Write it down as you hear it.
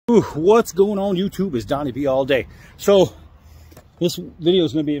What's going on YouTube? Is Donnie B all day. So this video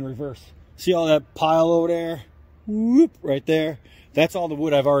is going to be in reverse. See all that pile over there? Whoop, right there. That's all the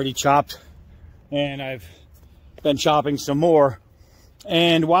wood I've already chopped, and I've been chopping some more.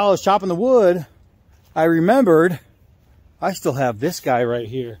 And while I was chopping the wood, I remembered I still have this guy right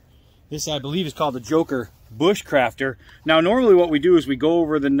here. This, I believe, is called the Joker Bushcrafter. Now, normally what we do is we go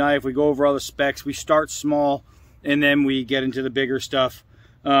over the knife, we go over all the specs, we start small, and then we get into the bigger stuff.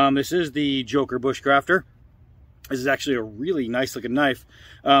 This is the Joker Bushcrafter. This is actually a really nice looking knife,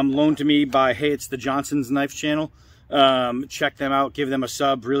 loaned to me by, hey, it's the Johnson's Knife channel. Check them out, give them a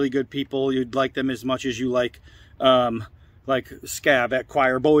sub. Really good people. You'd like them as much as you like Scab at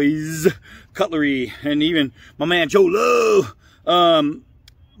Choir Boys Cutlery, and even my man Joe Lowe.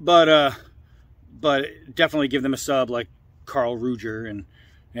 But definitely give them a sub, like Carl Ruger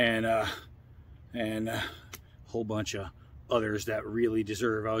and a whole bunch of others that really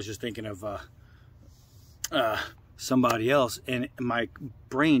deserve. I was just thinking of somebody else, and my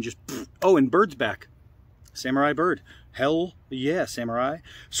brain just, oh, and Bird's back. Samurai Bird. Hell yeah, Samurai.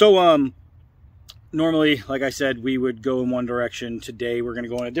 So normally, like I said, we would go in one direction. Today we're going to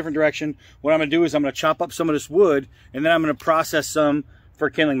go in a different direction. What I'm going to do is I'm going to chop up some of this wood, and then I'm going to process some for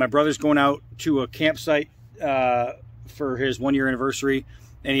kindling. My brother's going out to a campsite for his 1-year anniversary,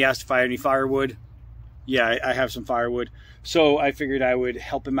 and he asked if I had any firewood. Yeah, I have some firewood. So I figured I would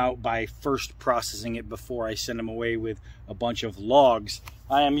help him out by first processing it before I send him away with a bunch of logs.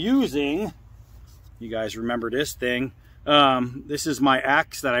 I am using, you guys remember this thing, this is my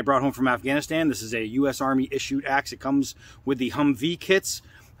axe that I brought home from Afghanistan. This is a U.S. Army issued axe. It comes with the Humvee kits.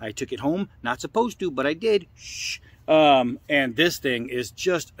 I took it home, not supposed to, but I did. Shh. And this thing is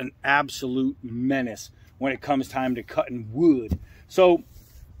just an absolute menace when it comes time to cutting wood. So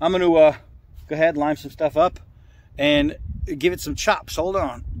I'm going to go ahead, line some stuff up, and give it some chops. Hold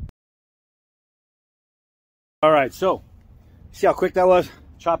on. All right, so see how quick that was?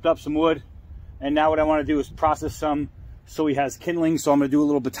 Chopped up some wood, and now what I want to do is process some so he has kindling. So I'm going to do a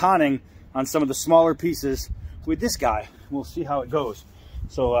little batoning on some of the smaller pieces with this guy. We'll see how it goes.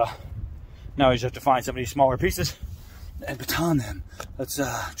 So now I just have to find some of these smaller pieces and baton them. Let's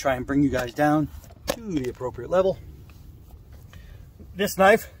try and bring you guys down to the appropriate level. This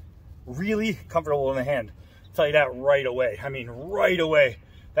knife, really comfortable in the hand. I'll tell you that right away. I mean, right away.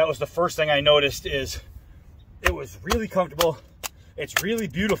 That was the first thing I noticed, is it was really comfortable. It's really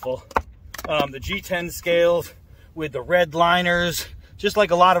beautiful. The G10 scales with the red liners, just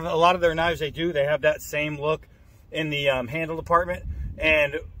like a lot of their knives they do, they have that same look in the handle department.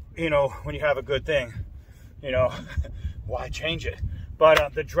 And you know, when you have a good thing, you know, why change it?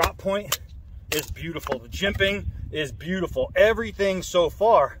 But the drop point is beautiful. The jimping is beautiful. Everything so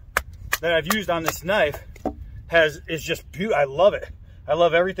far that I've used on this knife is just beautiful. I love it. I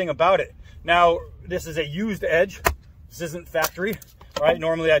love everything about it. Now, this is a used edge. This isn't factory, right?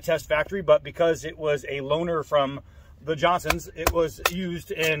 Normally I test factory, but because it was a loaner from the Johnsons, it was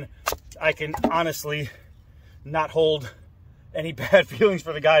used, and I can honestly not hold any bad feelings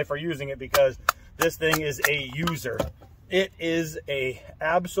for the guy for using it, because this thing is a user. It is a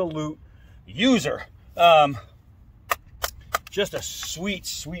absolute user. Just a sweet,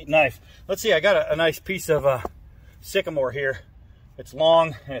 sweet knife. Let's see, I got a nice piece of sycamore here. It's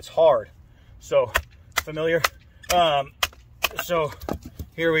long and it's hard. So, familiar? So,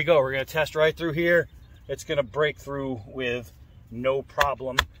 here we go. We're going to test right through here. It's going to break through with no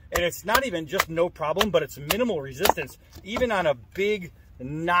problem. And it's not even just no problem, but it's minimal resistance. Even on a big,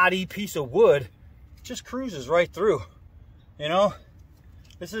 knotty piece of wood, it just cruises right through. You know?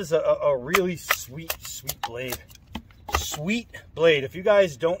 This is a really sweet, sweet blade. Sweet blade. If you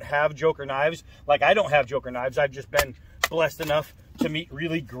guys don't have Joker knives, like I don't have Joker knives, I've just been blessed enough to meet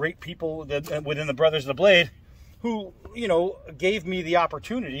really great people within the Brothers of the Blade who, you know, gave me the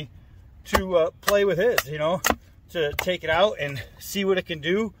opportunity to play with his, you know, to take it out and see what it can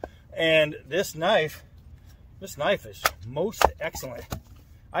do. And this knife is most excellent.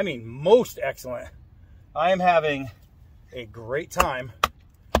 I mean, most excellent. I am having a great time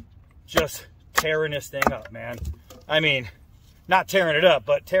just tearing this thing up, man. I mean, not tearing it up,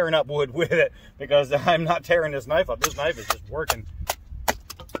 but tearing up wood with it, because I'm not tearing this knife up. This knife is just working.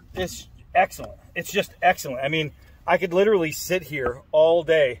 It's excellent. It's just excellent. I mean, I could literally sit here all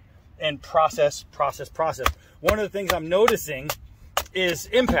day and process. One of the things I'm noticing is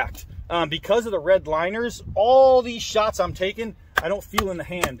impact. Because of the red liners, all these shots I'm taking, I don't feel in the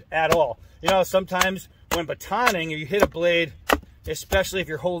hand at all. You know, sometimes when batoning, you hit a blade, especially if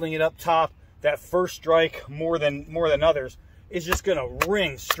you're holding it up top, that first strike more than others is just gonna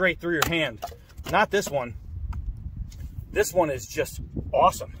ring straight through your hand. Not this one. this one is just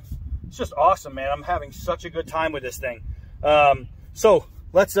awesome. It's just awesome, man. I'm having such a good time with this thing. So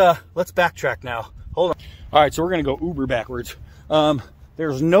let's backtrack now. Hold on. All right, so we're gonna go uber backwards.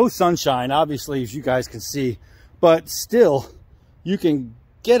 There's no sunshine, obviously, as you guys can see, but still, you can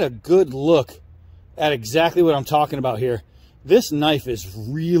get a good look at exactly what I'm talking about here. This knife is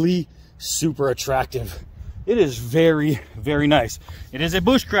really super attractive. It is very, very nice. It is a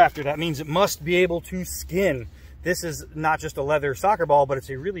bushcrafter. That means it must be able to skin. This is not just a leather soccer ball, but it's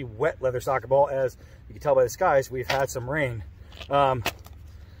a really wet leather soccer ball. As you can tell by the skies, we've had some rain.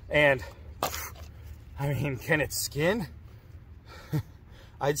 And I mean, can it skin?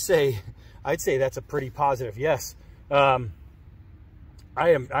 I'd say that's a pretty positive yes. I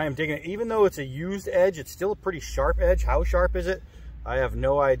am digging it. Even though it's a used edge, it's still a pretty sharp edge. How sharp is it? I have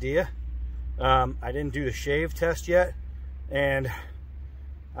no idea. I didn't do the shave test yet, and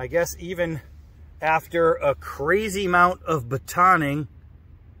I guess even after a crazy amount of batoning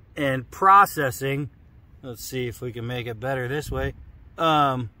and processing, let's see if we can make it better this way.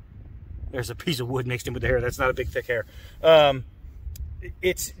 There's a piece of wood mixed in with the hair. That's not a big thick hair.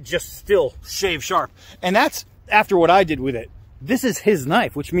 It's just still shave sharp, and that's after what I did with it. This is his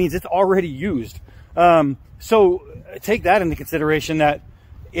knife, which means it's already used. So take that into consideration, that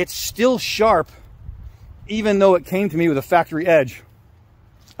it's still sharp, even though it came to me with a factory edge,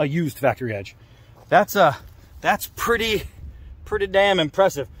 a used factory edge. That's pretty damn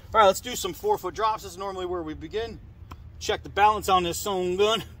impressive. All right, let's do some 4-foot drops. This is normally where we begin. Check the balance on this sewn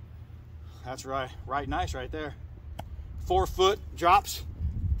gun. That's right nice right there. 4-foot drops,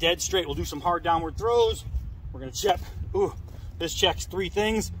 dead straight. We'll do some hard downward throws. We're gonna check. Ooh, this checks 3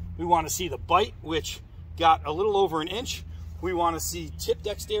 things. We want to see the bite, which got a little over 1 inch. We want to see tip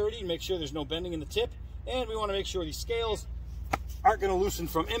dexterity, make sure there's no bending in the tip, and we want to make sure these scales aren't going to loosen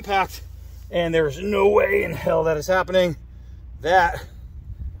from impact. And there's no way in hell that is happening. That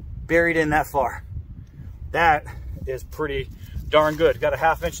buried in that far. That is pretty darn good. Got a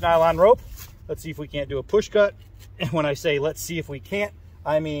 1/2 inch nylon rope. Let's see if we can't do a push cut. And when I say let's see if we can't,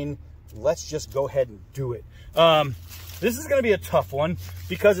 I mean let's just go ahead and do it. This is going to be a tough one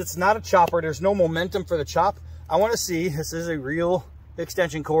because it's not a chopper. There's no momentum for the chop. I want to see, this is a real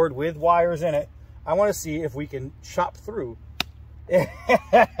extension cord with wires in it. I want to see if we can chop through.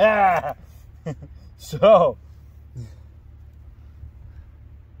 So,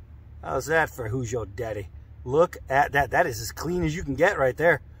 how's that for who's your daddy? Look at that. That is as clean as you can get right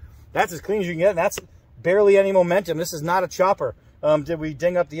there. That's as clean as you can get. That's barely any momentum. This is not a chopper. Did we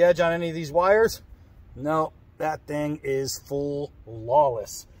ding up the edge on any of these wires? No, that thing is full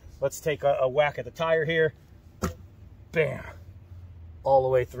lawless. Let's take a whack at the tire here. Bam. All the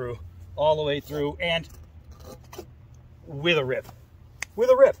way through. All the way through. And with a rip. With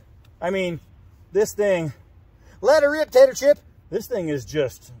a rip. I mean, this thing, let it rip, tater chip. This thing is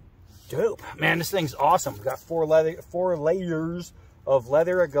just dope. Man, this thing's awesome. We've got 4 layers of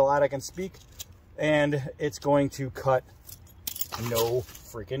leather, glad I can speak. And it's going to cut no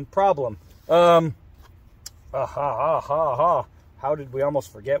freaking problem. How did we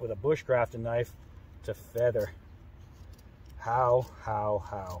almost forget with a bushcrafting knife to feather? How?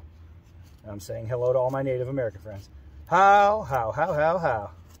 I'm saying hello to all my Native American friends.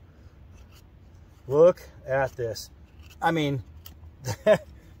 How? Look at this. I mean,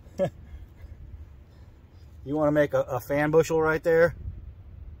 you want to make a fan bushel right there?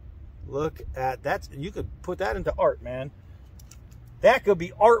 Look at that. You could put that into art, man. That could be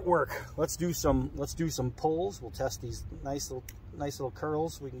artwork. Let's do some pulls. We'll test these nice little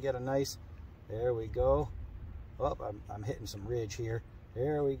curls. We can get a nice. There we go. Oh, I'm hitting some ridge here.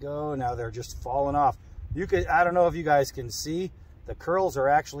 There we go. Now they're just falling off. You could, I don't know if you guys can see, the curls are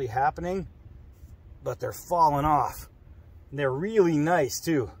actually happening, but they're falling off. And they're really nice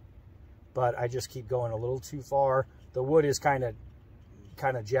too. But I just keep going a little too far. The wood is kind of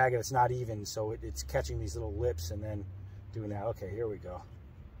jagged. It's not even, so it's catching these little lips and then doing that. Okay, here we go.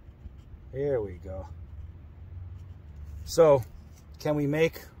 Here we go. So, can we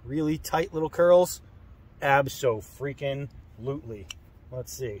make really tight little curls? Abso-freaking-lutely.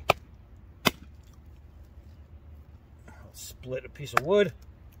 Let's see. Let's split a piece of wood.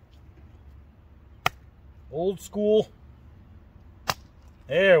 Old school.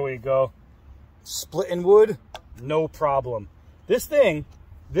 There we go. Splitting wood, no problem. This thing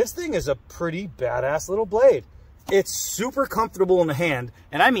is a pretty badass little blade. It's super comfortable in the hand,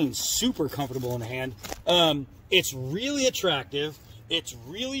 and I mean super comfortable in the hand. It's really attractive, it's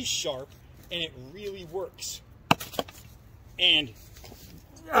really sharp, and it really works. And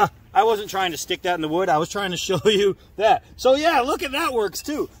I wasn't trying to stick that in the wood, I was trying to show you that. So yeah, look at that, works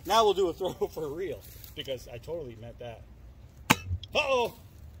too. Now we'll do a throw for real, because I totally meant that. Uh-oh.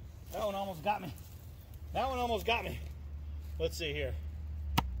 That one almost got me. That one almost got me. Let's see here.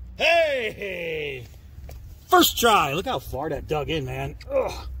 Hey! First try. Look how far that dug in, man.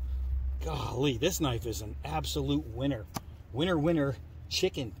 Ugh. Golly, this knife is an absolute winner. Winner, winner,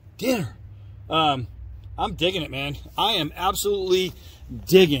 chicken dinner. I'm digging it, man. I am absolutely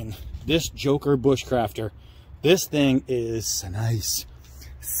digging this Joker Bushcrafter. This thing is so nice.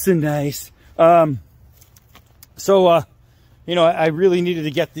 So nice. You know, I really needed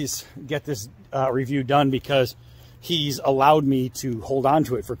to get this review done because he's allowed me to hold on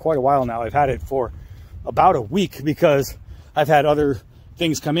to it for quite a while now. I've had it for about a week because I've had other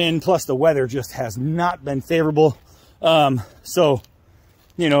things come in, plus the weather just has not been favorable. So,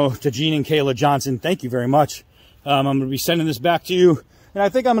 you know, to Gene and Kayla Johnson, thank you very much. I'm going to be sending this back to you, and I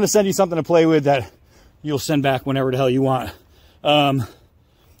think I'm going to send you something to play with that you'll send back whenever the hell you want. A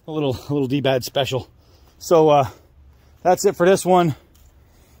little D-Bad special. So, that's it for this one.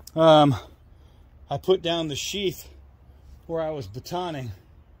 I put down the sheath where I was batoning.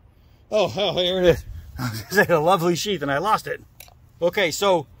 Oh, here it is. It's a lovely sheath, and I lost it. Okay,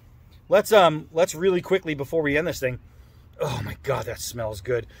 so let's really quickly before we end this thing. Oh my God, that smells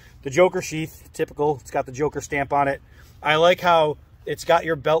good. The Joker sheath, typical. It's got the Joker stamp on it. I like how it's got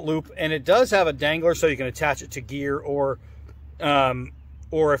your belt loop, and it does have a dangler, so you can attach it to gear, or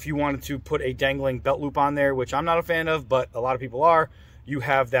if you wanted to put a dangling belt loop on there, which I'm not a fan of, but a lot of people are, you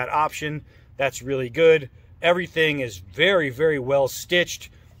have that option. That's really good. Everything is very, very well stitched.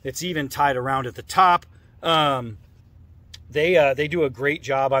 It's even tied around at the top. They do a great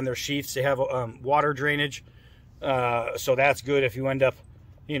job on their sheaths. They have water drainage, so that's good if you end up,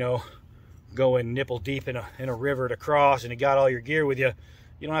 you know, going nipple deep in a river to cross and you got all your gear with you.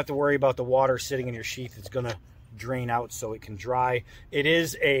 You don't have to worry about the water sitting in your sheath. It's gonna drain out so it can dry. It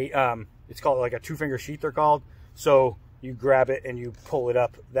is a it's called like a 2-finger sheath, they're called. So you grab it and you pull it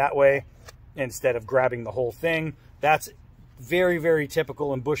up that way instead of grabbing the whole thing. That's very, very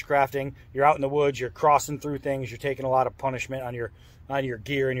typical in bushcrafting. You're out in the woods, you're crossing through things, you're taking a lot of punishment on your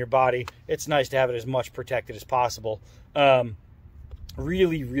gear and your body. It's nice to have it as much protected as possible.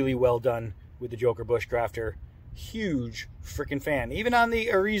 Really, really well done with the Joker Bushcrafter. Huge freaking fan. Even on the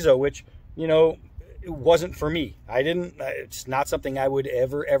Arizo, which, you know, it wasn't for me. It's not something I would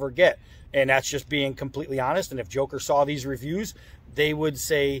ever get. And that's just being completely honest. And if Joker saw these reviews, they would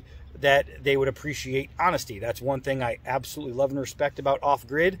say that they would appreciate honesty. That's one thing I absolutely love and respect about Off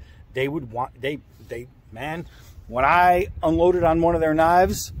Grid. They would want, man, when I unloaded on one of their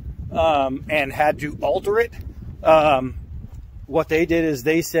knives and had to alter it, what they did is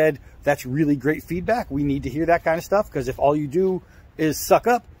they said, that's really great feedback. We need to hear that kind of stuff, because if all you do is suck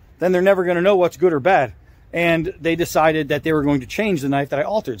up, then they're never going to know what's good or bad. And they decided that they were going to change the knife that I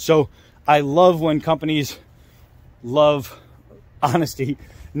altered. So I love when companies love honesty,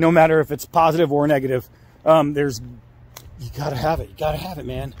 no matter if it's positive or negative. You gotta have it. You gotta have it,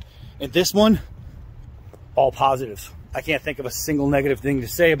 man. And this one, all positives. I can't think of a single negative thing to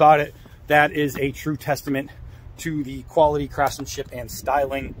say about it. That is a true testament to the quality, craftsmanship, and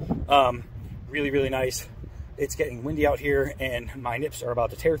styling. Really, really nice. It's getting windy out here, and my nips are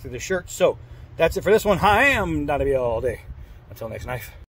about to tear through the shirt. So that's it for this one. I am Not a Be All Day. Until next knife.